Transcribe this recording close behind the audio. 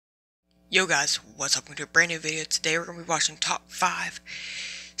Yo guys, what's up? Welcome to a brand new video. Today we're going to be watching top 5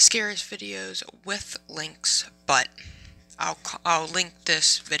 scariest videos with links, but I'll link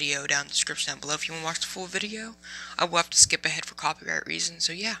this video down in the description down below if you want to watch the full video. I will have to skip ahead for copyright reasons,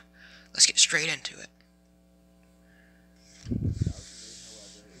 so yeah, let's get straight into it.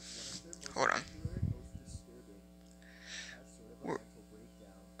 Hold on.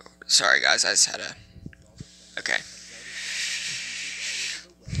 Sorry guys, I just had a... Okay.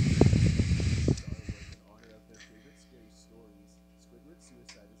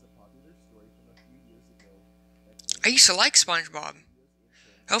 I used to like SpongeBob.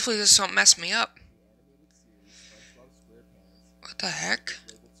 Hopefully this won't mess me up. What the heck?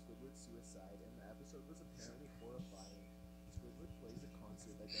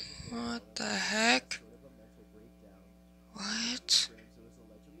 What the heck? What?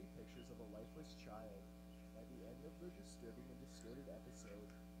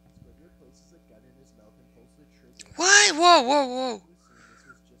 What? Whoa, whoa, whoa.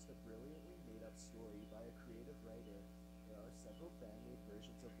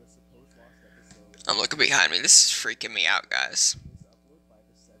 I'm looking behind me. This is freaking me out, guys.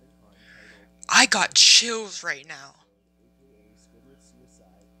 I got chills right now.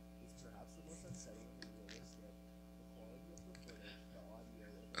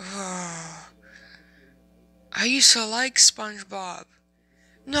 I used to like SpongeBob.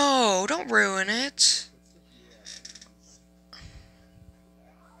 No, don't ruin it.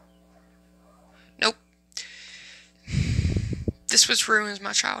 Nope. This was ruins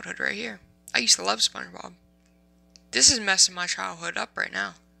my childhood right here. I used to love SpongeBob. This is messing my childhood up right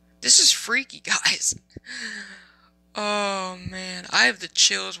now. This is freaky, guys. Oh, man. I have the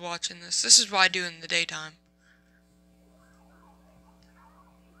chills watching this. This is what I do in the daytime.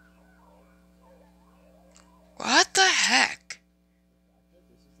 What the heck?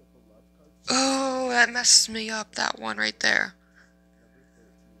 Oh, that messes me up, that one right there.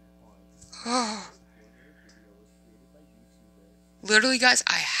 Oh. Literally, guys,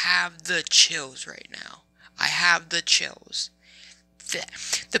 I have the chills right now. I have the chills.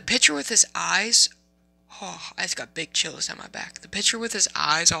 The picture with his eyes... Oh, I just got big chills down my back. The picture with his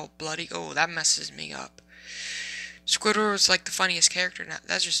eyes all bloody... Oh, that messes me up. Squidward was like the funniest character. Now,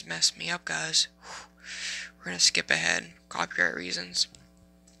 that just messed me up, guys. We're gonna skip ahead. Copyright reasons.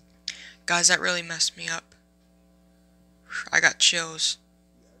 Guys, that really messed me up. I got chills.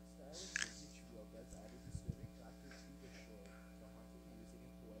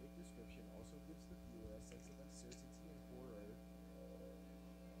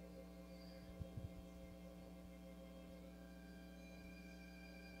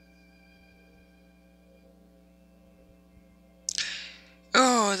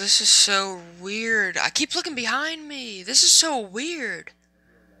 Oh, this is so weird. I keep looking behind me. This is so weird.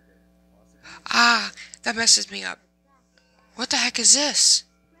 Ah, that messes me up. What the heck is this?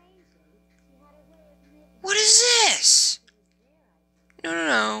 What is this? No, no,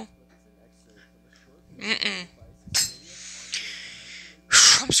 no. Mm-mm.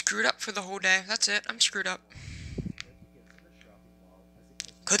 I'm screwed up for the whole day. That's it. I'm screwed up.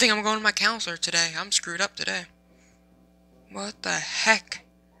 Good thing I'm going to my counselor today. I'm screwed up today. What the heck?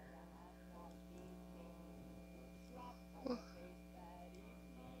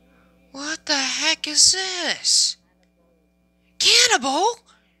 What the heck is this? Cannibal?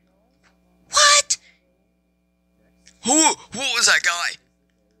 What? Who was that guy?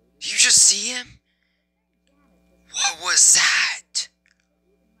 Did you just see him? What was that?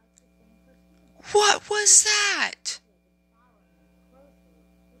 What was that?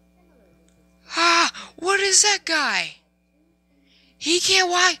 Ah, what is that guy? He can't,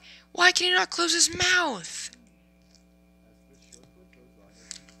 why can he not close his mouth?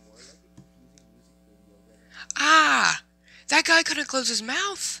 Ah, that guy couldn't close his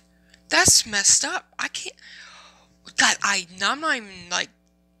mouth. That's messed up. I can't, God, I'm not even, like,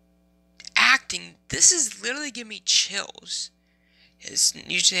 acting. This is literally giving me chills.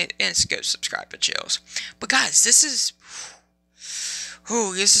 And go subscribe to chills. But guys, this is,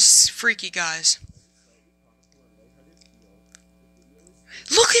 oh, this is freaky, guys.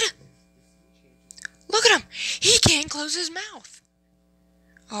 Look at him. Look at him. He can't close his mouth.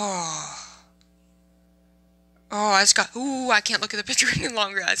 Oh. Oh, I just got, ooh, I can't look at the picture any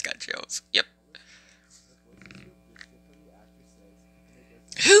longer. I just got chills. Yep.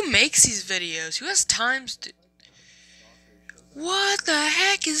 Who makes these videos? Who has time to... What the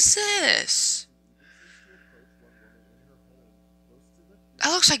heck is this?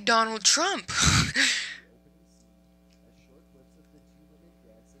 That looks like Donald Trump.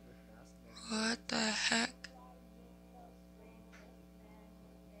 What the heck?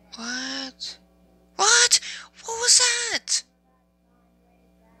 What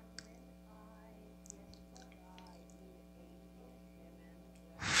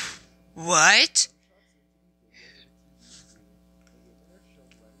What?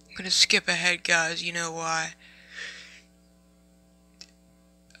 I'm gonna skip ahead, guys. You know why?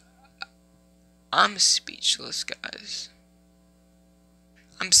 I'm speechless, guys.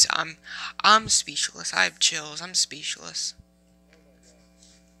 I'm speechless. I have chills. I'm speechless.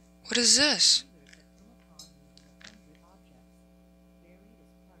 What is this?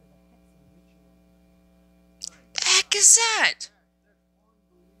 The heck is that?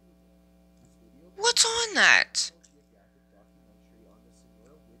 What's on that?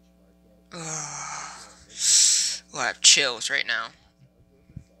 Ugh. Oh, I have chills right now.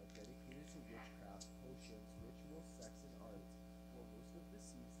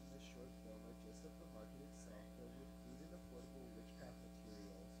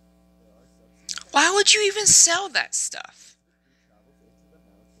 Why would you even sell that stuff?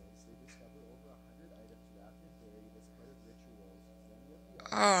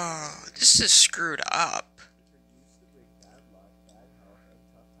 Oh, this is screwed up.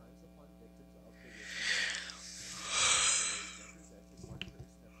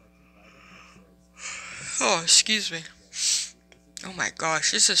 Oh, excuse me. Oh my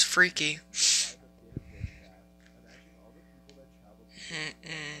gosh, this is freaky.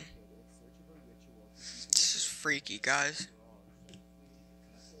 Mm-mm. This is freaky, guys.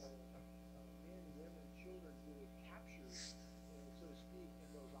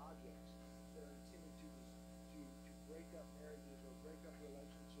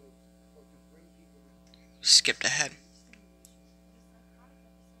 Skipped ahead.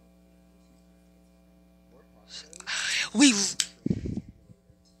 We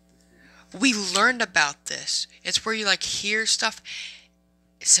we learned about this. It's where you like hear stuff.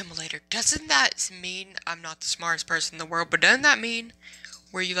 Simulator. Doesn't that mean I'm not the smartest person in the world? But doesn't that mean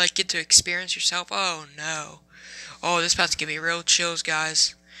where you like get to experience yourself? Oh no. Oh, this about to give me real chills,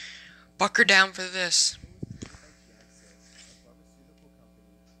 guys. Bucker down for this.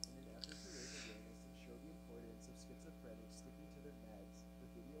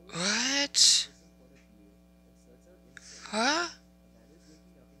 What? Huh?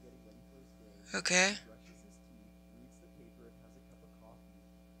 Okay.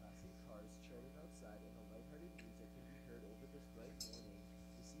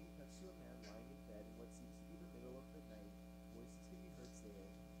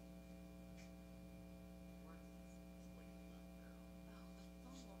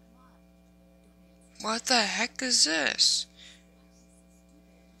 What the heck is this?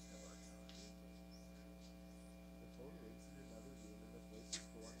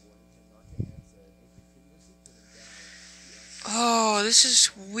 Oh, this is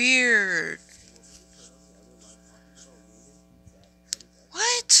weird.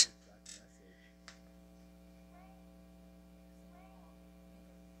 What?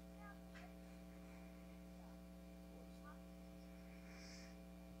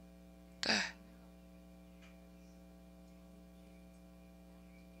 The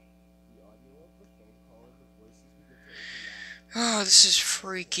Oh, this is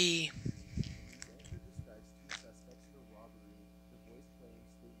freaky.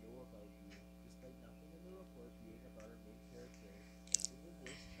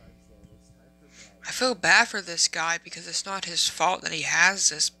 I feel bad for this guy because it's not his fault that he has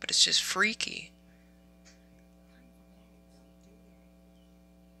this, but it's just freaky.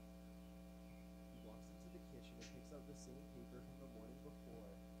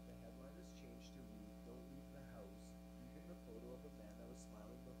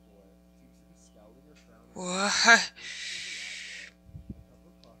 What?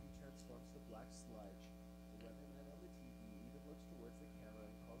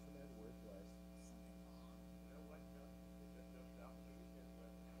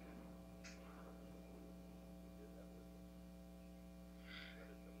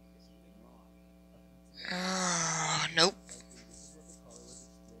 Nope.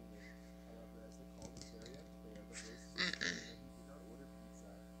 Mm-mm.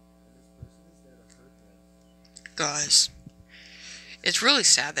 Guys, it's really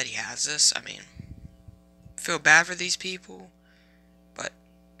sad that he has this. I mean, feel bad for these people, but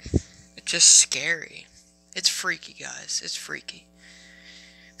it's just scary. It's freaky, guys. It's freaky.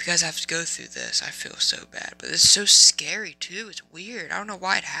 If you guys have to go through this, I feel so bad. But it's so scary, too. It's weird. I don't know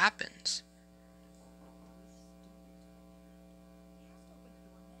why it happens.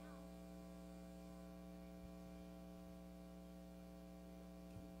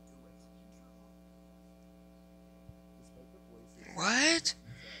 What?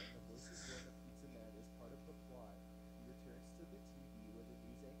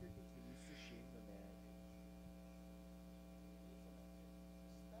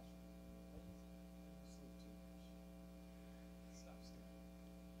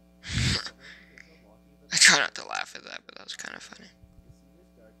 laugh at that, but that was kind of funny.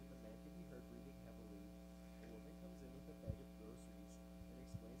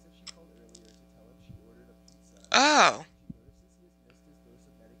 Oh.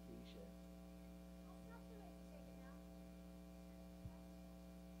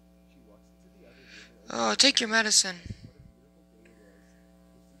 Oh, take your medicine.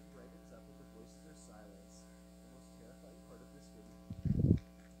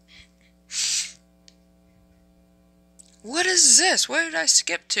 What is this? Where did I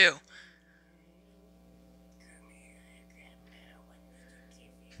skip to?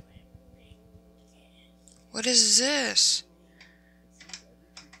 What is this?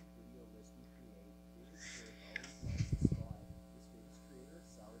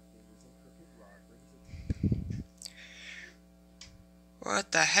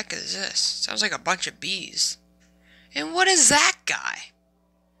 What the heck is this? Sounds like a bunch of bees. And what is that guy?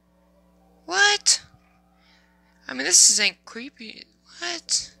 What? I mean, this isn't creepy.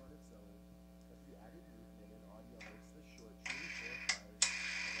 What?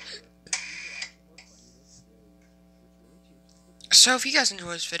 So if you guys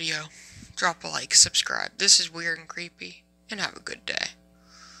enjoyed this video, drop a like, subscribe. This is weird and creepy, and have a good day.